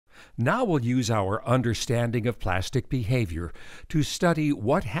Now we'll use our understanding of plastic behavior to study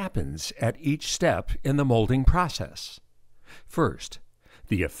what happens at each step in the molding process. First,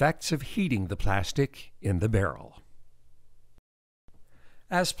 the effects of heating the plastic in the barrel.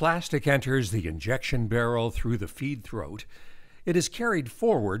 As plastic enters the injection barrel through the feed throat, it is carried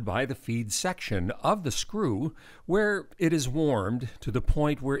forward by the feed section of the screw, where it is warmed to the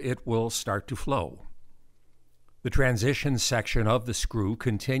point where it will start to flow. The transition section of the screw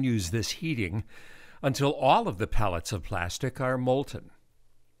continues this heating until all of the pellets of plastic are molten.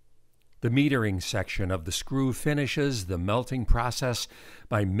 The metering section of the screw finishes the melting process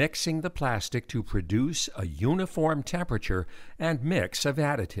by mixing the plastic to produce a uniform temperature and mix of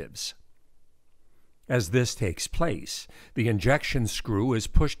additives. As this takes place, the injection screw is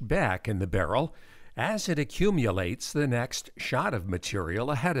pushed back in the barrel as it accumulates the next shot of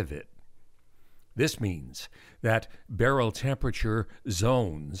material ahead of it. This means that barrel temperature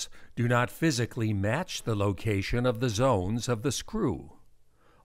zones do not physically match the location of the zones of the screw.